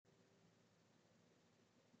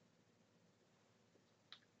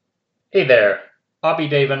Hey there,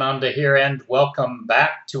 Abhi Devananda here, and welcome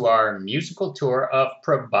back to our musical tour of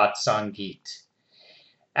Prabhat Sangeet.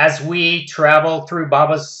 As we travel through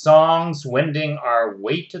Baba's songs, wending our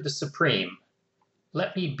way to the Supreme,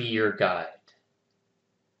 let me be your guide.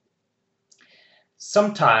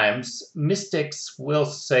 Sometimes mystics will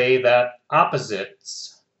say that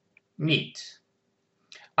opposites meet.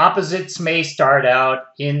 Opposites may start out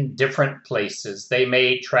in different places. They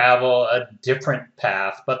may travel a different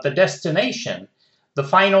path, but the destination, the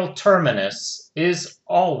final terminus, is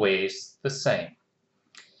always the same.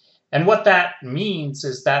 And what that means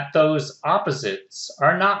is that those opposites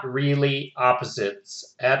are not really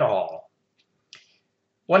opposites at all.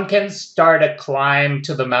 One can start a climb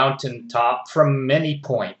to the mountaintop from many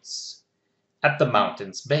points at the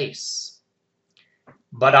mountain's base.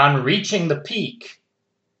 But on reaching the peak,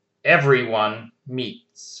 everyone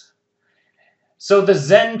meets. So the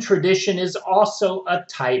Zen tradition is also a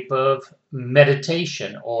type of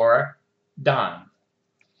meditation or Dan.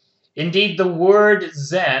 Indeed, the word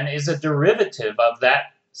Zen is a derivative of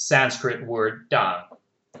that Sanskrit word Dan.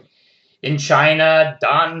 In China,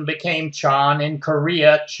 Dan became Chan. In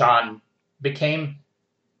Korea, Chan became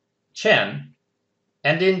Chen.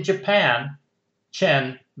 And in Japan,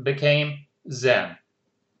 Chen became Zen.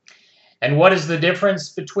 And what is the difference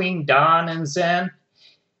between Dan and Zen?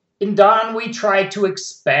 In Dan, we try to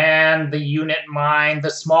expand the unit mind,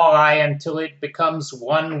 the small I, until it becomes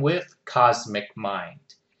one with cosmic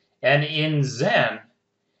mind. And in Zen,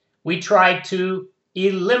 we try to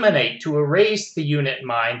eliminate, to erase the unit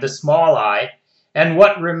mind, the small I, and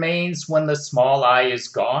what remains when the small I is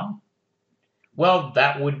gone? Well,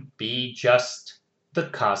 that would be just the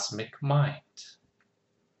cosmic mind.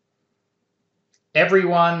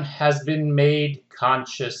 Everyone has been made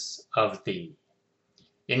conscious of thee.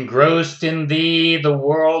 Engrossed in thee, the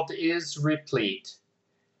world is replete.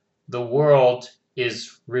 The world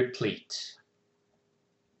is replete.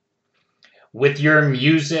 With your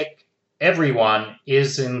music, everyone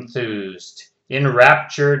is enthused,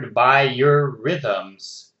 enraptured by your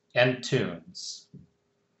rhythms and tunes.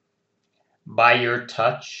 By your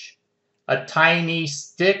touch, a tiny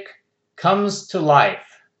stick comes to life.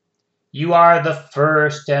 You are the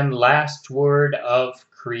first and last word of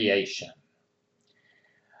creation.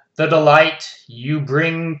 The delight you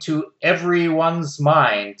bring to everyone's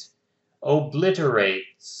mind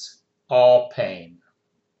obliterates all pain.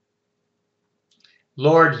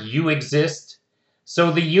 Lord, you exist,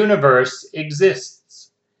 so the universe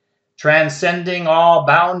exists. Transcending all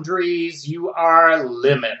boundaries, you are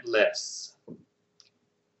limitless.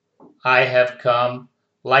 I have come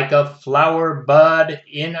like a flower bud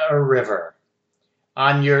in a river.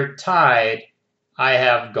 On your tide, I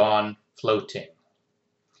have gone floating.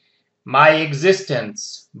 My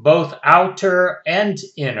existence, both outer and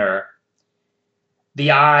inner,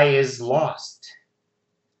 the I is lost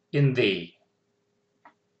in thee.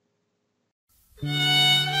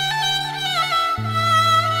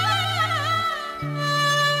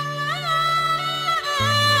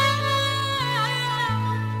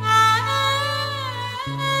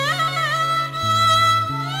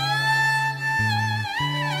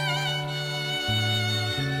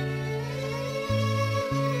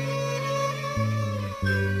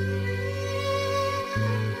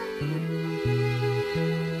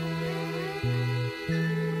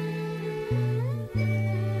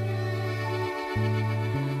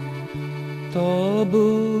 তবু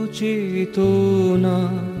চেতনা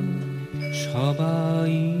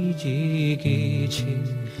সবাই জেগেছে,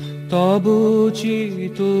 তবু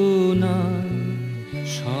চেতনা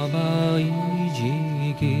সবাই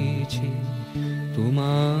জেগেছে,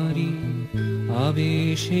 তোমারি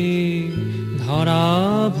আবেশে ধরা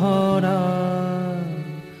ভরা,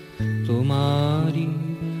 তোমারি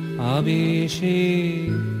আবেশে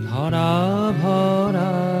ধরা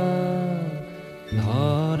ভরা,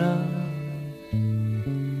 ধরা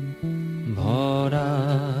ভরা,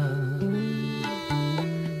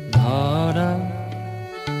 ধরা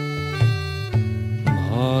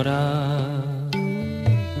ভরা।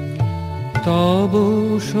 তব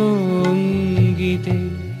সঙ্গীতে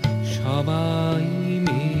সবাই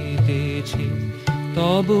মেতেছে,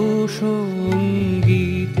 তব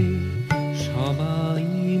সঙ্গীতে সবাই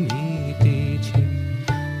মেতেছে,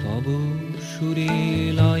 তব সুরে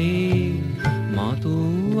লয়ে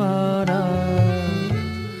মাতোয়ারা,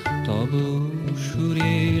 তব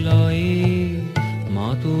সুরে লয়ে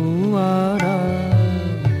মাতোয়ারা,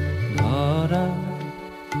 ভরা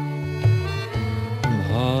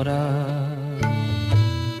ভরা,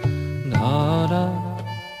 ধরা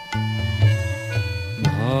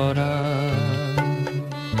ভরা।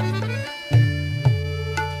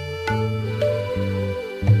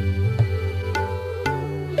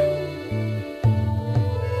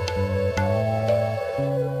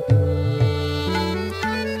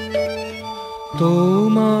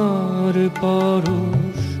 তোমার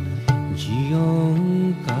পরশ জীবন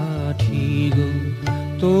কাঠি গো,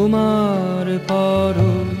 তোমার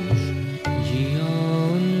পরশ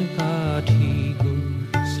জীবন কাঠি গো।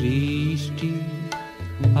 সৃষ্টি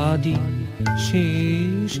আদি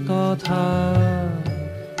শেষ কথা,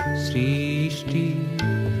 সৃষ্টি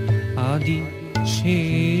আদি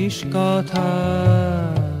শেষ কথা।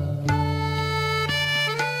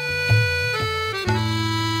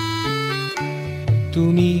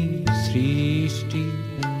 তুমি সৃষ্টি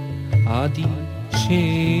আদি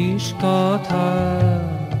শেষ কথা,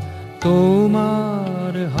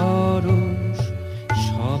 তোমার হরষ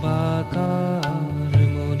সবাকার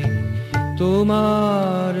মনে,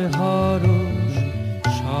 তোমার হরষ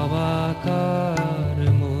সবাকার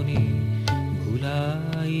মনে।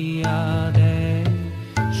 ভুলাইয়া দেয়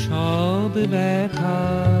সব ব্যথা,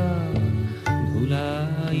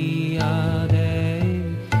 ভুলাইয়া দেয়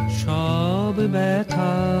সব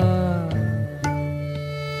ব্যথা।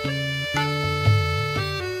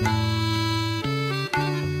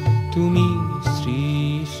 তুমি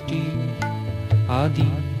সৃষ্টি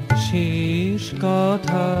আদি শেষ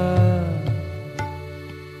কথা।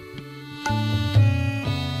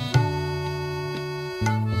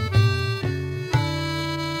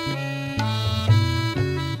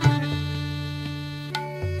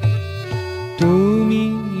 তুমি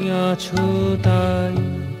আছো তাই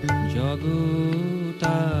জগৎ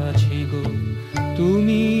আছে গো,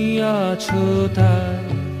 তুমি আছো তাই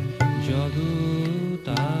জগৎ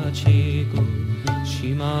আছে গো।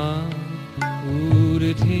 সীমা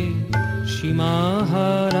ঊর্ধ্বে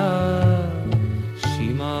সীমাহারা,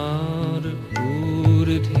 সীমার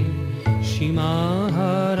ঊর্ধ্বে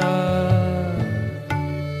সীমাহারা।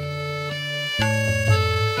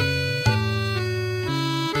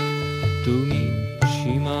 তুমি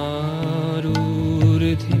সীমার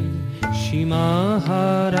ঊর্ধ্বে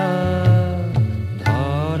সীমাহারা।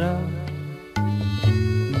 ধরা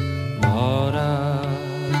ধরা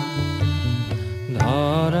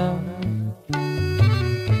ধরা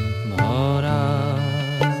ধরা।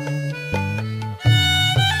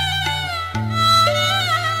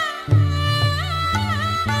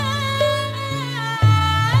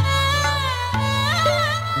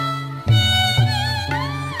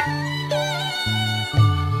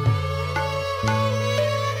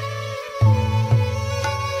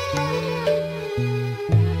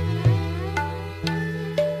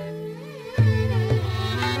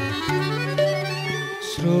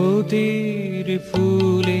 স্রোতের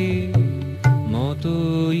ফুলে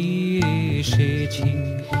মতোই এসেছি,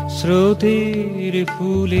 স্রোতের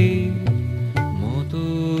ফুলে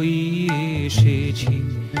মতোই এসেছি।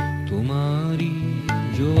 তোমারই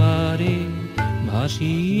জোয়ারে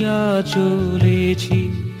ভাসিয়া চলেছি,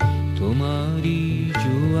 তোমারই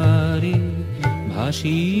জোয়ারে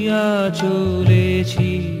ভাসিয়া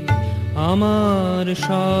চলেছি। আমার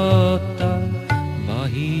সত্তা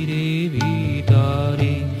বাহিরে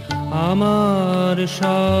ভিতরে, আমার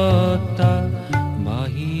সত্তা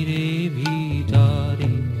বাহিরে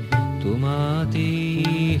ভিতরে। তোমাতেই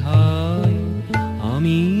হয়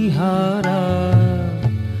আমি হারা,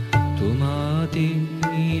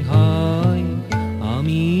 তোমাতেই হয়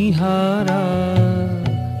আমি হারা।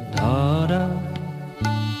 ধরা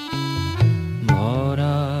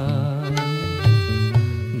ধরা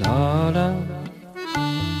ধরা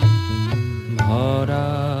ধরা।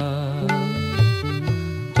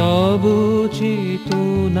 তব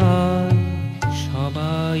চেতনায়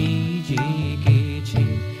সবাই জেগেছে,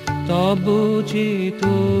 তব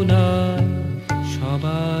চেতনায়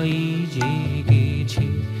সবাই জেগেছে।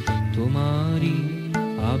 তোমারই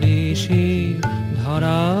আবেশে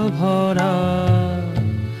ধরা ভরা,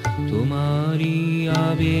 তোমারই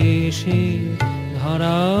আবেশে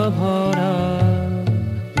ধরা ভরা।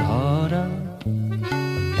 ধরা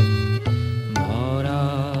ধরা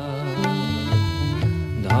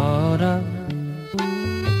ধরা।